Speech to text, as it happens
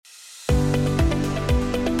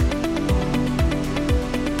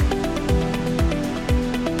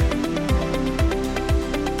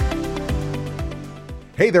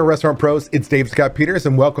Hey there, restaurant pros. It's Dave Scott Peters,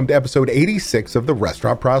 and welcome to episode 86 of the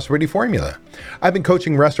Restaurant Prosperity Formula. I've been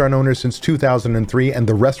coaching restaurant owners since 2003, and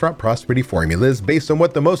the Restaurant Prosperity Formula is based on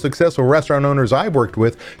what the most successful restaurant owners I've worked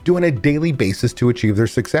with do on a daily basis to achieve their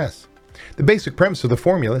success. The basic premise of the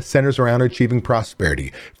formula centers around achieving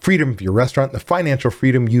prosperity, freedom for your restaurant, and the financial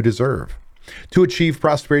freedom you deserve. To achieve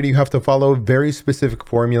prosperity, you have to follow a very specific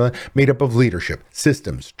formula made up of leadership,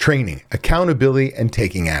 systems, training, accountability, and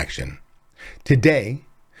taking action. Today,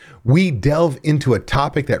 we delve into a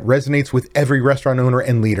topic that resonates with every restaurant owner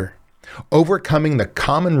and leader: overcoming the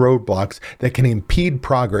common roadblocks that can impede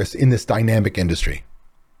progress in this dynamic industry.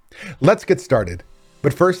 Let's get started.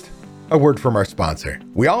 But first, a word from our sponsor.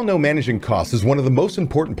 We all know managing costs is one of the most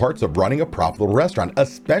important parts of running a profitable restaurant,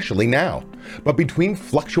 especially now. But between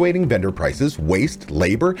fluctuating vendor prices, waste,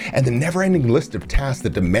 labor, and the never-ending list of tasks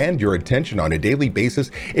that demand your attention on a daily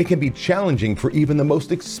basis, it can be challenging for even the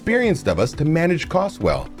most experienced of us to manage costs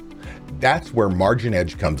well. That's where Margin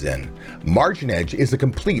Edge comes in. Margin Edge is a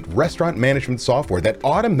complete restaurant management software that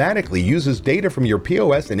automatically uses data from your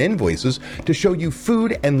POS and invoices to show you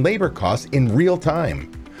food and labor costs in real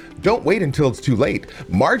time. Don't wait until it's too late.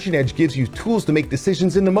 Margin Edge gives you tools to make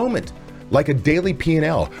decisions in the moment, like a daily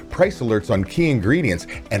P&L, price alerts on key ingredients,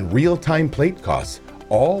 and real-time plate costs,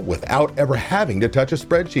 all without ever having to touch a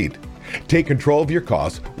spreadsheet. Take control of your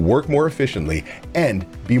costs, work more efficiently, and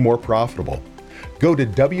be more profitable. Go to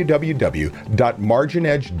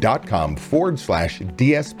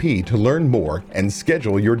www.marginedge.com/DSP to learn more and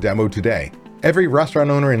schedule your demo today. Every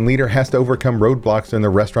restaurant owner and leader has to overcome roadblocks in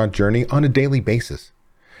their restaurant journey on a daily basis.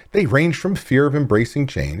 They range from fear of embracing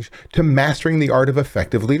change to mastering the art of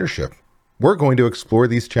effective leadership. We're going to explore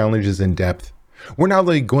these challenges in depth. We're not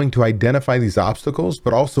only going to identify these obstacles,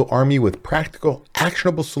 but also arm you with practical,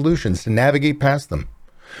 actionable solutions to navigate past them.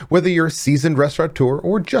 Whether you're a seasoned restaurateur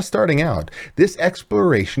or just starting out, this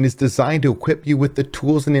exploration is designed to equip you with the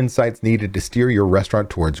tools and insights needed to steer your restaurant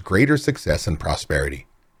towards greater success and prosperity.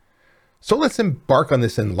 So let's embark on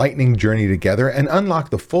this enlightening journey together and unlock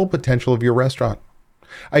the full potential of your restaurant.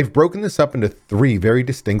 I've broken this up into three very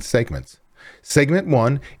distinct segments. Segment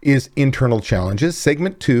 1 is internal challenges,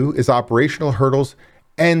 Segment 2 is operational hurdles,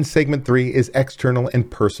 and Segment 3 is external and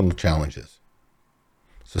personal challenges.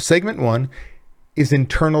 So Segment 1 is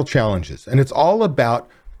internal challenges, and it's all about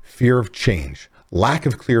fear of change, lack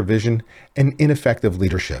of clear vision, and ineffective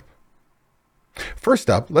leadership. First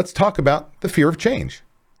up, let's talk about the fear of change.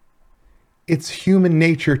 It's human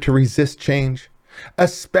nature to resist change,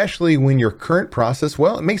 especially when your current process,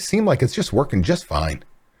 well, it may seem like it's just working just fine.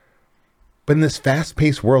 But in this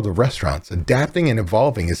fast-paced world of restaurants, adapting and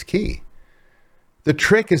evolving is key. The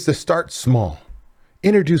trick is to start small.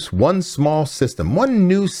 Introduce one small system, one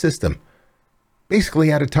new system,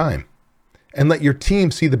 basically at a time, and let your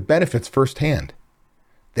team see the benefits firsthand.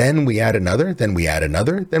 Then we add another, then we add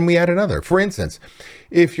another, then we add another. For instance,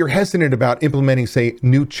 if you're hesitant about implementing, say,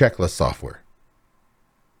 new checklist software,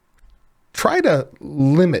 try to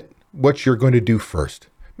limit what you're going to do first.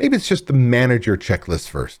 Maybe it's just to manage your checklist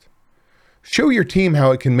first. Show your team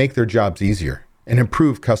how it can make their jobs easier and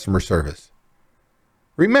improve customer service.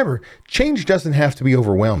 Remember, change doesn't have to be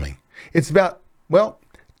overwhelming. It's about, well,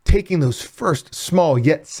 taking those first small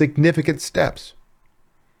yet significant steps.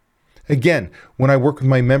 Again, when I work with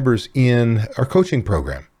my members in our coaching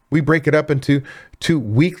program, we break it up into 2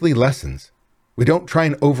 weekly lessons. We don't try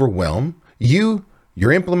and overwhelm you, your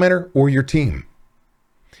implementer, or your team.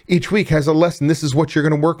 Each week has a lesson. This is what you're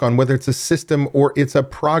going to work on, whether it's a system or it's a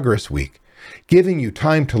progress week. Giving you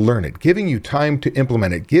time to learn it, giving you time to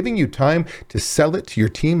implement it, giving you time to sell it to your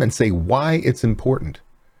team and say why it's important.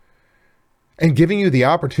 And giving you the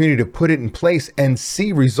opportunity to put it in place and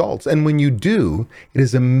see results. And when you do, it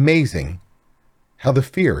is amazing how the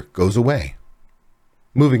fear goes away.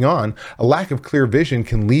 Moving on, a lack of clear vision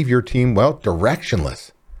can leave your team, well,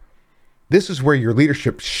 directionless. This is where your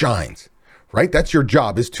leadership shines, right? That's your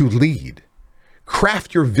job, is to lead.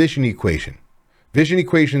 Craft your vision equation. Vision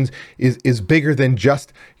equations is bigger than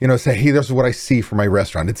just, say, hey, this is what I see for my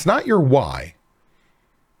restaurant. It's not your why.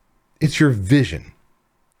 It's your vision.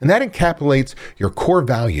 And that encapsulates your core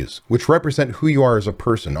values, which represent who you are as a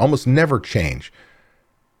person, almost never change.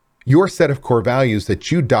 Your set of core values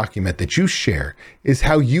that you document, that you share, is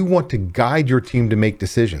how you want to guide your team to make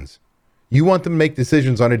decisions. You want them to make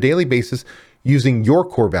decisions on a daily basis using your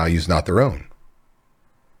core values, not their own.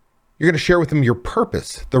 You're going to share with them your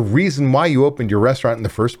purpose, the reason why you opened your restaurant in the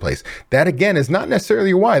first place. That, again, is not necessarily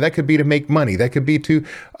your why. That could be to make money. That could be to,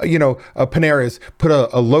 Panera's put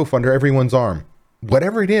a loaf under everyone's arm.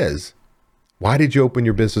 Whatever it is, why did you open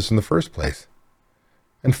your business in the first place?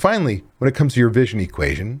 And finally, when it comes to your vision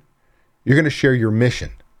equation, You're going to share your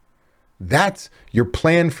mission. That's your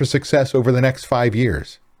plan for success over the next 5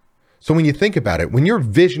 years. So when you think about it, when your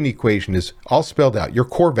vision equation is all spelled out, your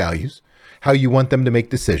core values, how you want them to make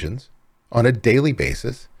decisions on a daily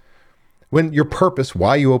basis, when your purpose,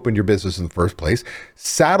 why you opened your business in the first place,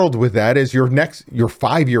 saddled with that as your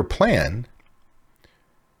 5-year plan,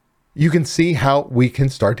 you can see how we can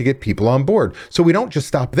start to get people on board. So we don't just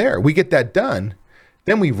stop there. We get that done.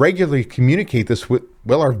 Then we regularly communicate this with,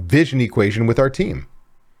 our vision equation with our team.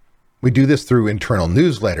 We do this through internal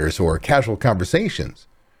newsletters or casual conversations.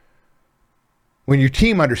 When your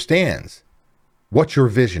team understands what your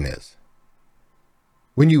vision is,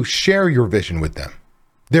 when you share your vision with them,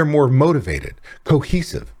 they're more motivated,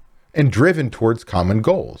 cohesive, and driven towards common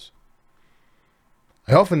goals.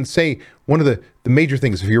 I often say one of the major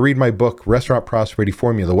things, if you read my book, Restaurant Prosperity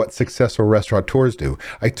Formula, What Successful Restaurateurs Do,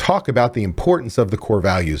 I talk about the importance of the core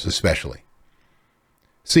values especially.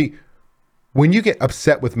 See, when you get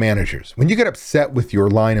upset with managers, when you get upset with your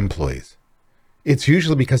line employees, it's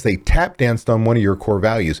usually because they tap danced on one of your core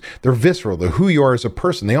values. They're visceral. They're who you are as a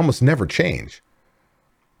person. They almost never change.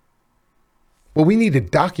 Well, we need to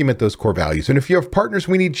document those core values. And if you have partners,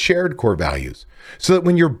 we need shared core values so that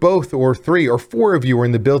when you're both or 3 or 4 of you are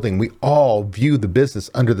in the building, we all view the business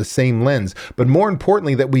under the same lens. But more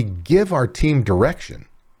importantly, that we give our team direction,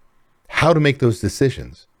 how to make those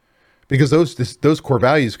decisions. Because those core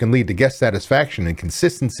values can lead to guest satisfaction and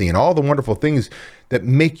consistency and all the wonderful things that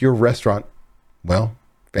make your restaurant, well,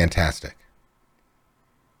 fantastic.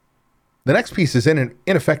 The next piece is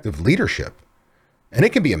ineffective leadership. And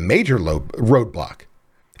it can be a major roadblock.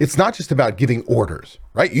 It's not just about giving orders,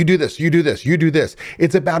 right? You do this, you do this, you do this.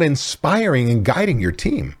 It's about inspiring and guiding your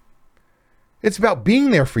team. It's about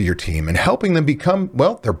being there for your team and helping them become,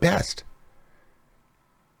 their best.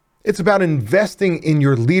 It's about investing in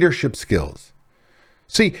your leadership skills.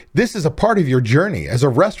 See, this is a part of your journey as a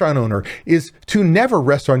restaurant owner, is to never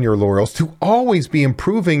rest on your laurels, to always be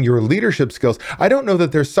improving your leadership skills. I don't know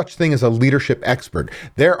that there's such thing as a leadership expert.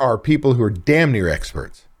 There are people who are damn near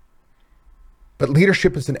experts. But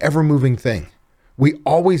leadership is an ever-moving thing. We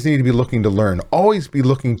always need to be looking to learn, always be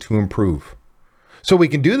looking to improve. So we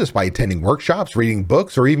can do this by attending workshops, reading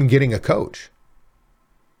books, or even getting a coach.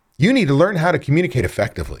 You need to learn how to communicate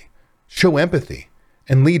effectively, show empathy,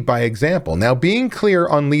 and lead by example. Now, being clear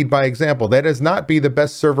on lead by example, that does not be the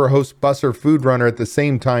best server, host, busser, food runner at the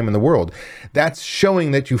same time in the world. That's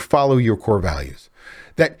showing that you follow your core values,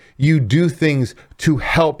 that you do things to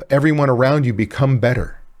help everyone around you become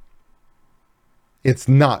better. It's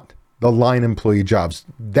not the line employee jobs.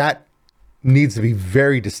 That needs to be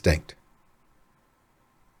very distinct.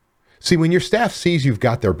 See, when your staff sees you've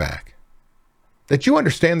got their back, that you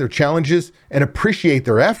understand their challenges and appreciate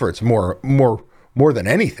their efforts more than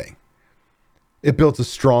anything, it builds a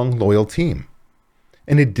strong, loyal team.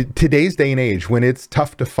 And in today's day and age, when it's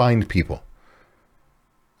tough to find people,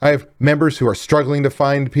 I have members who are struggling to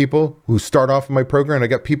find people who start off in my program. I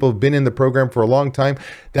got people who've been in the program for a long time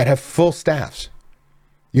that have full staffs.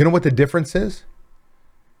 You know what the difference is?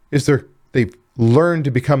 They've learned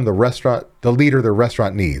to become the leader their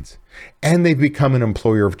restaurant needs, and they've become an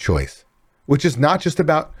employer of choice, which is not just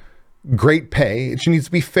about great pay. It needs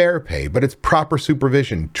to be fair pay, but it's proper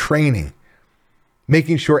supervision, training,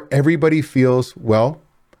 making sure everybody feels,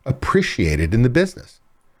 appreciated in the business.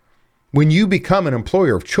 When you become an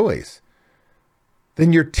employer of choice,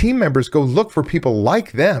 then your team members go look for people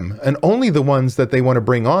like them and only the ones that they want to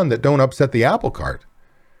bring on that don't upset the apple cart.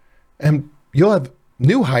 And you'll have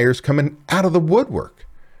new hires coming out of the woodwork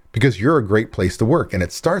because you're a great place to work. And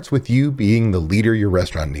it starts with you being the leader your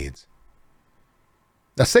restaurant needs.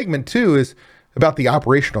 Now, segment 2 is about the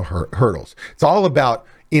operational hurdles. It's all about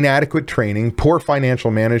inadequate training, poor financial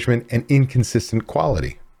management, and inconsistent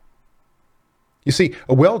quality. You see,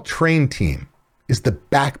 a well-trained team is the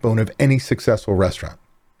backbone of any successful restaurant.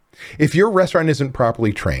 If your restaurant isn't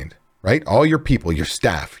properly trained, right, all your people, your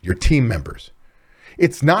staff, your team members,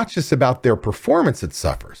 it's not just about their performance that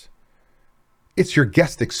suffers. It's your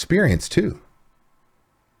guest experience too.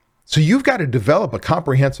 So you've got to develop a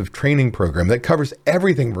comprehensive training program that covers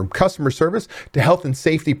everything from customer service to health and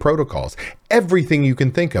safety protocols, everything you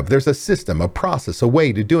can think of. There's a system, a process, a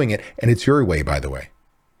way to doing it, and it's your way, by the way.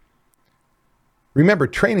 Remember,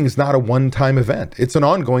 training is not a one-time event. It's an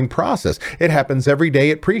ongoing process. It happens every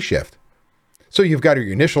day at pre-shift. So you've got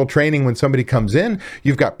your initial training when somebody comes in.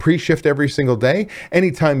 You've got pre-shift every single day.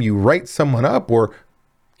 Anytime you write someone up or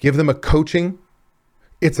give them a coaching,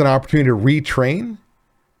 it's an opportunity to retrain.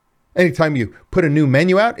 Anytime you put a new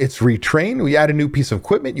menu out, it's retrain. We add a new piece of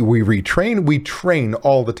equipment, we retrain. We train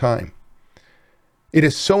all the time. It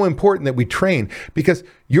is so important that we train because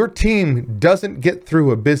your team doesn't get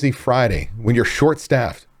through a busy Friday when you're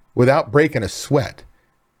short-staffed without breaking a sweat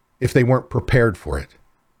if they weren't prepared for it.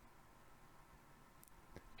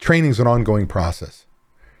 Training is an ongoing process.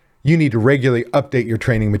 You need to regularly update your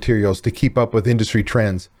training materials to keep up with industry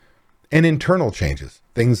trends and internal changes,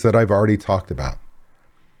 things that I've already talked about.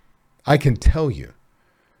 I can tell you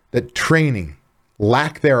that training,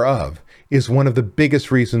 lack thereof, is one of the biggest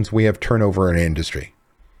reasons we have turnover in our industry.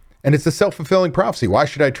 And it's a self-fulfilling prophecy. Why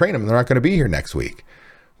should I train them? They're not going to be here next week.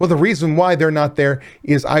 Well, the reason why they're not there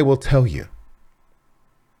is I will tell you.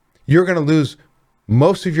 You're going to lose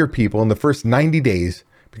most of your people in the first 90 days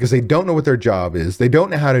because they don't know what their job is. They don't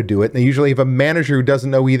know how to do it. And they usually have a manager who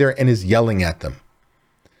doesn't know either and is yelling at them.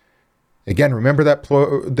 Again, remember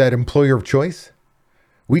that employer of choice?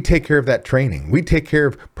 We take care of that training. We take care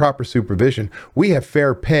of proper supervision. We have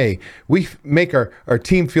fair pay. We make our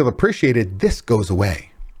team feel appreciated. This goes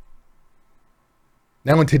away.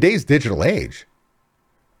 Now, in today's digital age,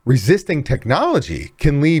 resisting technology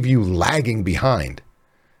can leave you lagging behind.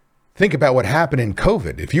 Think about what happened in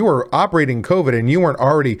COVID. If you were operating COVID and you weren't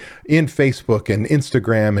already in Facebook and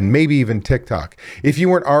Instagram and maybe even TikTok, if you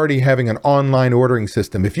weren't already having an online ordering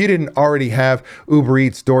system, if you didn't already have Uber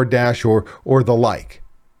Eats, DoorDash, or the like,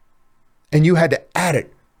 and you had to add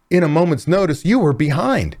it in a moment's notice, you were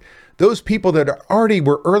behind. Those people that already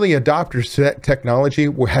were early adopters to that technology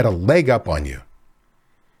had a leg up on you.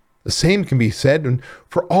 The same can be said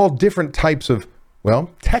for all different types of,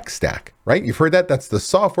 tech stack, right? You've heard that. That's the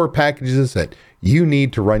software packages that you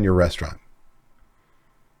need to run your restaurant.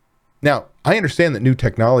 Now, I understand that new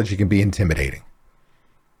technology can be intimidating.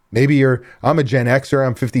 Maybe I'm a Gen Xer,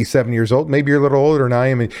 I'm 57 years old. Maybe you're a little older than I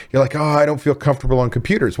am, and you're like, I don't feel comfortable on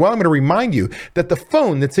computers. Well, I'm going to remind you that the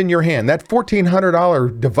phone that's in your hand, that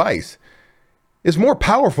 $1,400 device, is more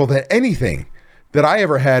powerful than anything that I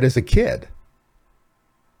ever had as a kid.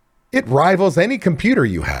 It rivals any computer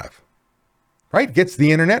you have, right? Gets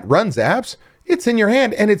the internet, runs apps. It's in your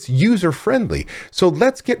hand and it's user-friendly. So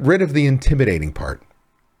let's get rid of the intimidating part.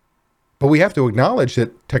 But we have to acknowledge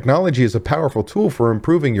that technology is a powerful tool for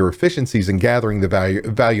improving your efficiencies and gathering the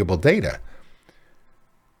valuable data.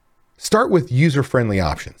 Start with user-friendly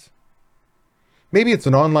options. Maybe it's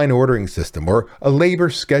an online ordering system or a labor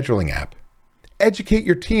scheduling app. Educate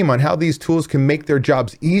your team on how these tools can make their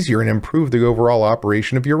jobs easier and improve the overall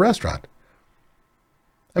operation of your restaurant.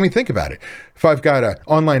 I mean, think about it. If I've got an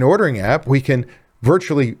online ordering app, we can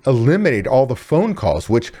virtually eliminate all the phone calls,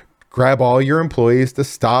 which grab all your employees to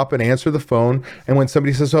stop and answer the phone. And when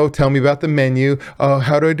somebody says, tell me about the menu,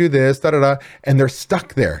 how do I do this, and they're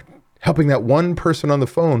stuck there, helping that one person on the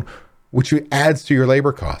phone, which adds to your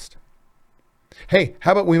labor cost. Hey,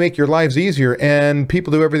 how about we make your lives easier and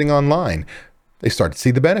people do everything online? They start to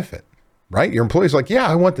see the benefit, right? Your employees are like, yeah,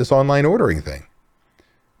 I want this online ordering thing.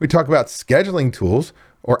 We talk about scheduling tools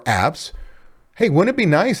or apps. Hey, wouldn't it be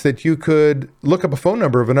nice that you could look up a phone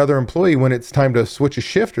number of another employee when it's time to switch a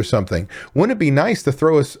shift or something? Wouldn't it be nice to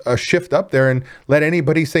throw a shift up there and let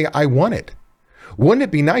anybody say, I want it? Wouldn't it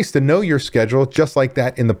be nice to know your schedule just like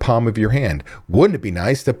that in the palm of your hand? Wouldn't it be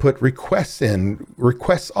nice to put requests in,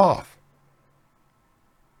 requests off?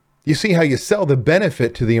 You see how you sell the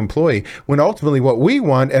benefit to the employee when ultimately what we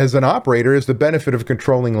want as an operator is the benefit of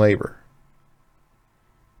controlling labor.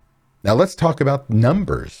 Now let's talk about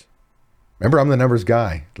numbers. Remember, I'm the numbers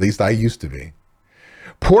guy. At least I used to be.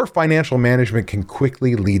 Poor financial management can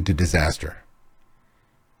quickly lead to disaster.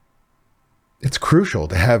 It's crucial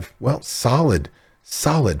to have, solid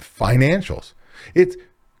financials. It's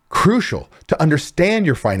crucial to understand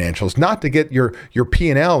your financials, not to get your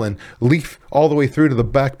P&L and leaf all the way through to the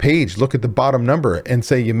back page, look at the bottom number and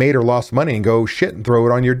say you made or lost money and go shit and throw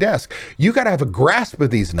it on your desk. You got to have a grasp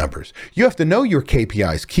of these numbers. You have to know your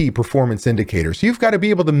KPIs, key performance indicators. You've got to be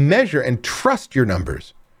able to measure and trust your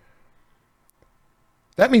numbers.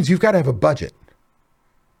 That means you've got to have a budget.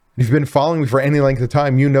 If you've been following me for any length of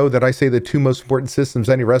time, you know that I say the two most important systems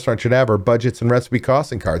any restaurant should have are budgets and recipe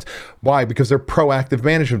costing cards. Why? Because they're proactive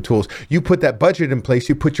management tools. You put that budget in place,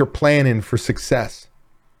 you put your plan in for success.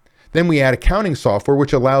 Then we add accounting software,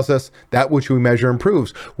 which allows us that which we measure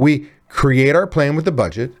improves. We create our plan with the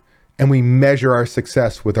budget and we measure our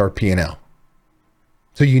success with our P&L.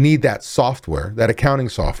 So you need that software, that accounting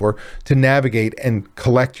software, to navigate and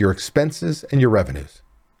collect your expenses and your revenues.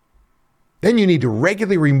 Then you need to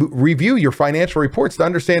regularly review your financial reports to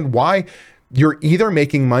understand why you're either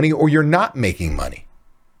making money or you're not making money.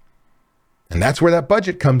 And that's where that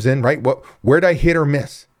budget comes in, right? Where did I hit or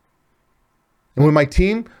miss? And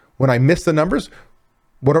when I miss the numbers,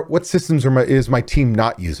 what systems is my team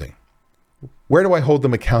not using? Where do I hold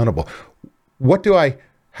them accountable? How do I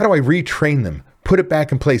retrain them? Put it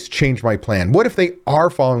back in place, change my plan. What if they are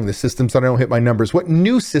following the systems and I don't hit my numbers? What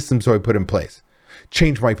new systems do I put in place?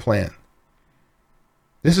 Change my plan.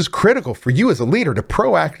 This is critical for you as a leader to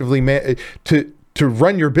proactively to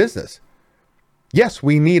run your business. Yes,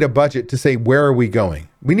 we need a budget to say, where are we going?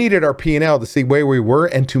 We needed our P&L to see where we were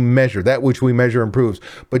and to measure. That which we measure improves.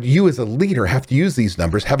 But you as a leader have to use these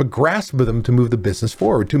numbers, have a grasp of them to move the business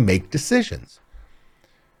forward, to make decisions.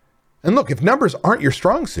 And look, if numbers aren't your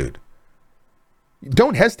strong suit,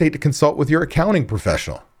 don't hesitate to consult with your accounting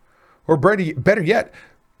professional. Or better yet,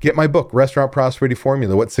 get my book, Restaurant Prosperity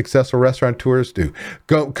Formula, What Successful Restaurateurs Do.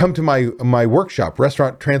 Come to my workshop,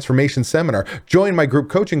 Restaurant Transformation Seminar. Join my group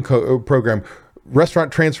coaching program,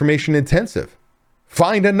 Restaurant Transformation Intensive.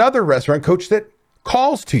 Find another restaurant coach that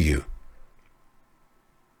calls to you.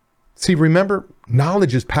 See, remember,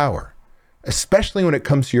 knowledge is power, especially when it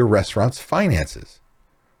comes to your restaurant's finances.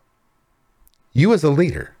 You as a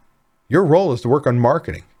leader, your role is to work on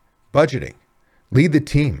marketing, budgeting, lead the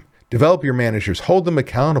team, develop your managers, hold them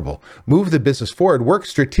accountable, move the business forward, work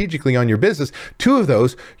strategically on your business. Two of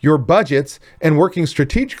those, your budgets and working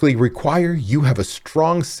strategically, require you have a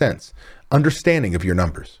strong understanding of your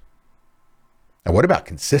numbers. Now, what about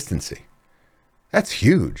consistency? That's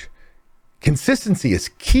huge. Consistency is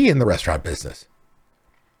key in the restaurant business.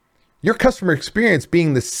 Your customer experience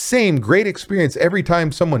being the same great experience every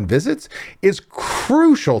time someone visits is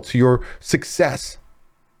crucial to your success.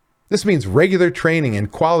 This means regular training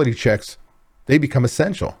and quality checks, they become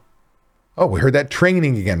essential. Oh, we heard that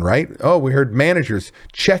training again, right? Oh, we heard managers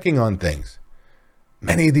checking on things.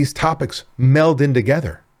 Many of these topics meld in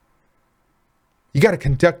together. You got to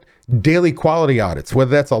conduct daily quality audits, whether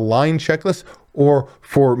that's a line checklist or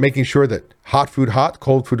for making sure that hot food hot,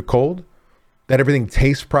 cold food cold, that everything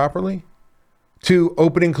tastes properly, to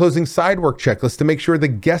opening and closing side work checklists to make sure the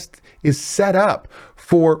guest is set up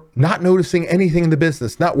for not noticing anything in the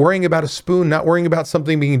business, not worrying about a spoon, not worrying about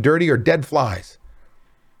something being dirty or dead flies.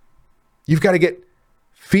 You've got to get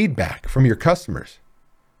feedback from your customers,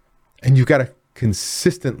 and you've got to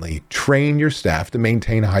consistently train your staff to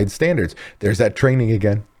maintain high standards. There's that training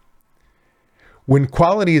again. When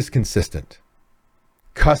quality is consistent,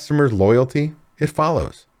 customer loyalty, it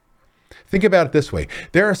follows. Think about it this way.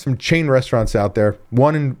 There are some chain restaurants out there,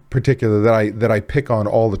 one in particular that I pick on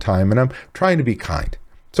all the time, and I'm trying to be kind.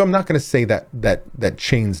 So I'm not going to say that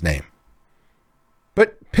chain's name.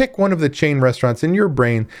 But pick one of the chain restaurants in your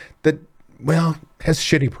brain that, well, has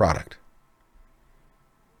shitty product.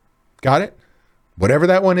 Got it? Whatever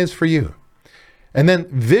that one is for you. And then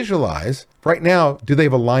visualize, right now, do they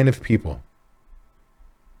have a line of people?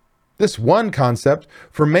 This one concept,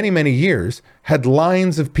 for many, many years, had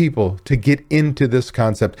lines of people to get into this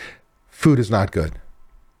concept. Food is not good.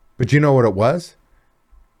 But you know what it was?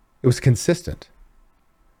 It was consistent.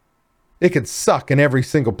 It could suck in every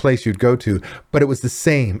single place you'd go to, but it was the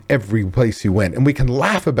same every place you went. And we can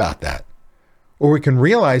laugh about that. Or we can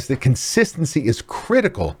realize that consistency is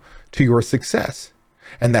critical to your success.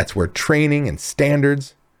 And that's where training and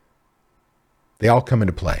standards, they all come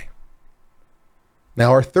into play.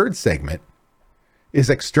 Now, our third segment is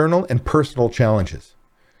external and personal challenges.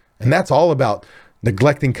 And that's all about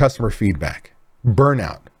neglecting customer feedback,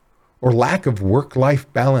 burnout, or lack of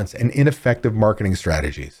work-life balance and ineffective marketing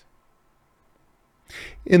strategies.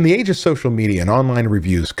 In the age of social media and online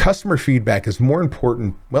reviews, customer feedback is more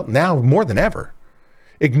important, well, now more than ever.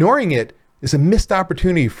 Ignoring it is a missed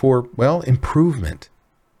opportunity for, well, improvement.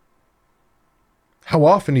 How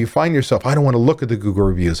often do you find yourself, I don't want to look at the Google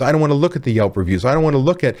reviews. I don't want to look at the Yelp reviews. I don't want to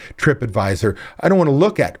look at TripAdvisor. I don't want to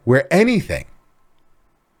look at where anything.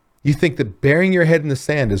 You think that burying your head in the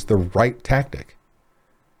sand is the right tactic.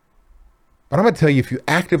 But I'm going to tell you, if you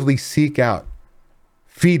actively seek out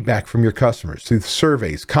feedback from your customers through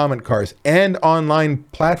surveys, comment cards, and online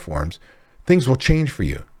platforms, things will change for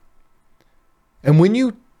you. And when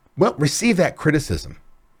you, well, receive that criticism,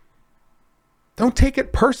 don't take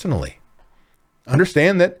it personally.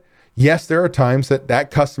 Understand that, yes, there are times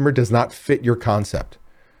that customer does not fit your concept.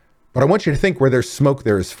 But I want you to think where there's smoke,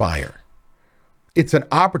 there is fire. It's an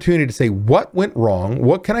opportunity to say, what went wrong?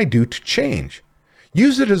 What can I do to change?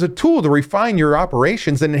 Use it as a tool to refine your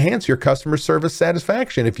operations and enhance your customer service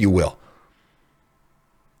satisfaction, if you will.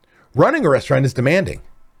 Running a restaurant is demanding,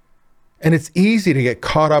 and it's easy to get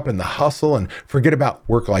caught up in the hustle and forget about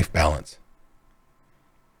work-life balance.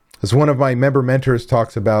 As one of my member mentors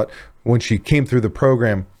talks about when she came through the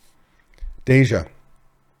program, Deja,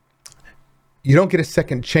 you don't get a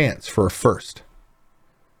second chance for a first.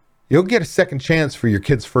 You don't get a second chance for your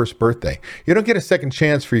kid's first birthday. You don't get a second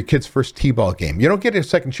chance for your kid's first t-ball game. You don't get a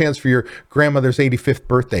second chance for your grandmother's 85th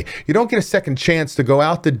birthday. You don't get a second chance to go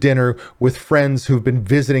out to dinner with friends who've been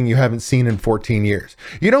visiting you haven't seen in 14 years.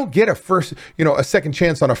 You don't get a second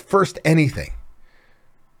chance on a first anything.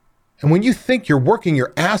 And when you think you're working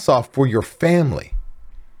your ass off for your family,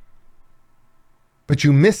 but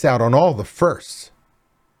you miss out on all the firsts,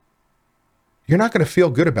 you're not going to feel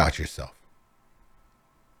good about yourself.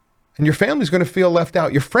 And your family's going to feel left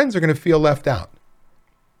out. Your friends are going to feel left out.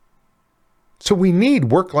 So we need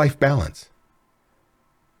work-life balance.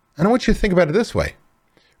 And I want you to think about it this way.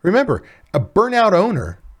 Remember, a burnout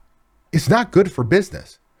owner is not good for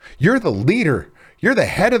business. You're the leader. You're the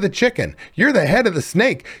head of the chicken. You're the head of the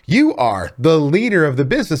snake. You are the leader of the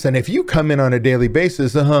business. And if you come in on a daily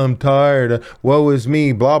basis, I'm tired, woe is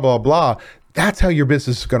me, blah, blah, blah, that's how your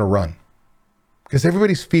business is going to run. Because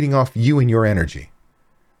everybody's feeding off you and your energy.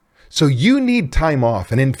 So you need time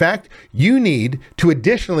off. And in fact, you need to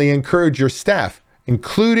additionally encourage your staff,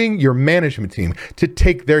 including your management team, to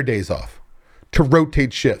take their days off, to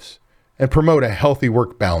rotate shifts, and promote a healthy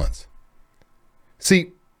work balance.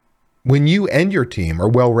 See, when you and your team are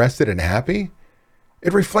well rested and happy,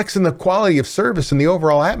 it reflects in the quality of service and the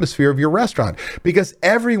overall atmosphere of your restaurant because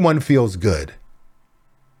everyone feels good.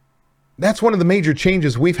 That's one of the major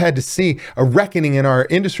changes we've had to see, a reckoning in our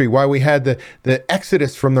industry, why we had the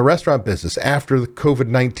exodus from the restaurant business after the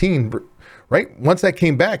COVID-19, right? Once that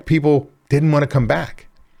came back, people didn't want to come back.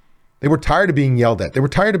 They were tired of being yelled at. They were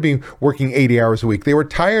tired of working 80 hours a week. They were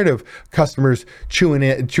tired of customers chewing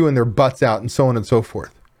their butts out and so on and so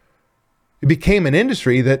forth. It became an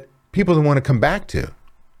industry that people didn't want to come back to.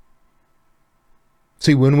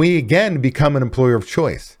 See, when we again become an employer of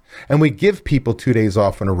choice, and we give people 2 days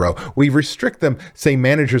off in a row, we restrict them, say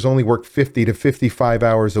managers only work 50 to 55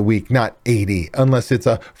 hours a week, not 80, unless it's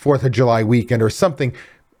a 4th of July weekend or something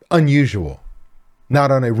unusual,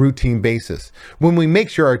 not on a routine basis. When we make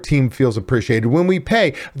sure our team feels appreciated, when we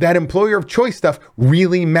pay, that employer of choice stuff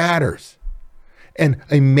really matters. And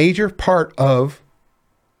a major part of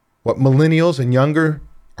what millennials and younger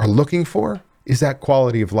are looking for is that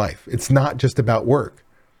quality of life. It's not just about work.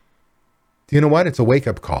 You know what? It's a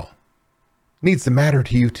wake-up call. It needs to matter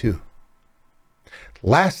to you too.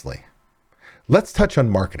 Lastly, let's touch on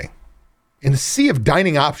marketing. In the sea of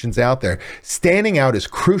dining options out there, standing out is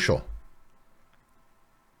crucial.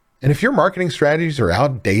 And if your marketing strategies are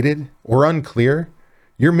outdated or unclear,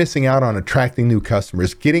 you're missing out on attracting new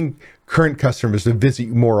customers, getting current customers to visit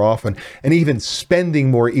you more often, and even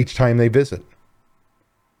spending more each time they visit.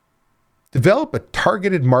 Develop a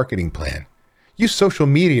targeted marketing plan. Use social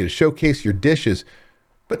media to showcase your dishes,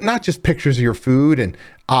 but not just pictures of your food. And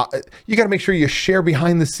you got to make sure you share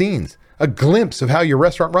behind the scenes, a glimpse of how your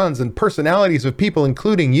restaurant runs and personalities of people,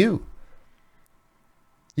 including you.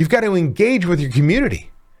 You've got to engage with your community.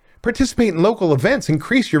 Participate in local events,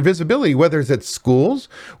 increase your visibility, whether it's at schools,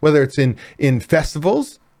 whether it's in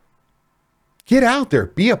festivals. Get out there,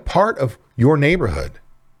 be a part of your neighborhood.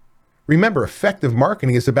 Remember, effective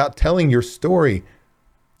marketing is about telling your story,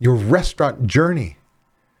 your restaurant journey,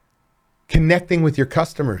 connecting with your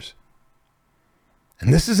customers.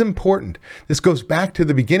 And this is important. This goes back to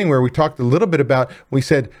the beginning where we talked a little bit about, we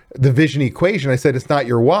said the vision equation. I said, it's not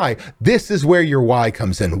your why. This is where your why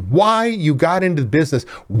comes in. Why you got into the business,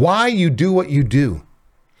 why you do what you do.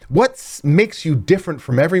 What makes you different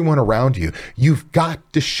from everyone around you? You've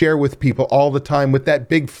got to share with people all the time with that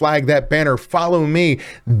big flag, that banner, follow me.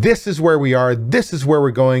 This is where we are. This is where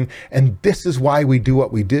we're going. And this is why we do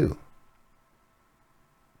what we do.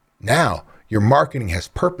 Now, your marketing has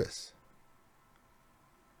purpose.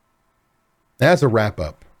 As a wrap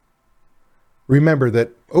up, remember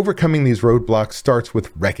that overcoming these roadblocks starts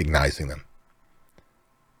with recognizing them.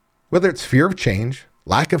 Whether it's fear of change,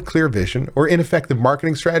 lack of clear vision, or ineffective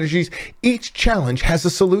marketing strategies, each challenge has a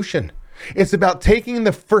solution. It's about taking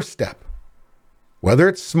the first step, whether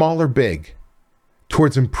it's small or big,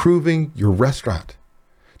 towards improving your restaurant.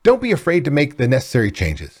 Don't be afraid to make the necessary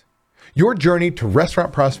changes. Your journey to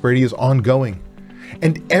restaurant prosperity is ongoing,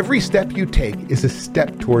 and every step you take is a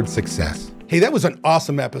step towards success. Hey, that was an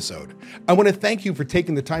awesome episode. I want to thank you for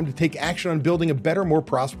taking the time to take action on building a better, more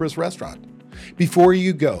prosperous restaurant. Before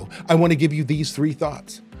you go, I want to give you these 3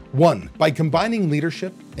 thoughts. 1, by combining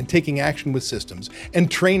leadership and taking action with systems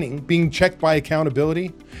and training being checked by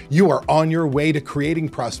accountability, you are on your way to creating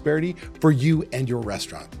prosperity for you and your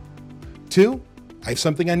restaurant. 2, I have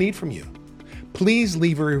something I need from you. Please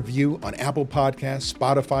leave a review on Apple Podcasts,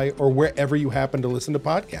 Spotify, or wherever you happen to listen to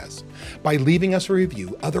podcasts. By leaving us a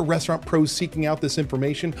review, other restaurant pros seeking out this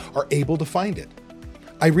information are able to find it.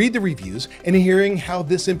 I read the reviews, and hearing how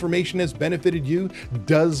this information has benefited you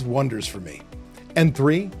does wonders for me. And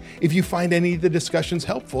 3, if you find any of the discussions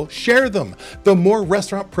helpful, share them. The more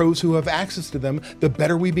restaurant pros who have access to them, the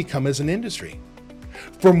better we become as an industry.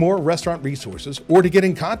 For more restaurant resources or to get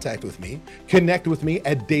in contact with me, connect with me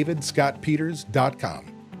at davidscottpeters.com.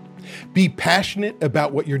 Be passionate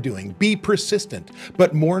about what you're doing, be persistent,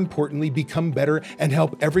 but more importantly, become better and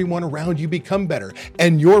help everyone around you become better.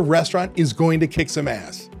 And your restaurant is going to kick some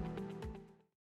ass.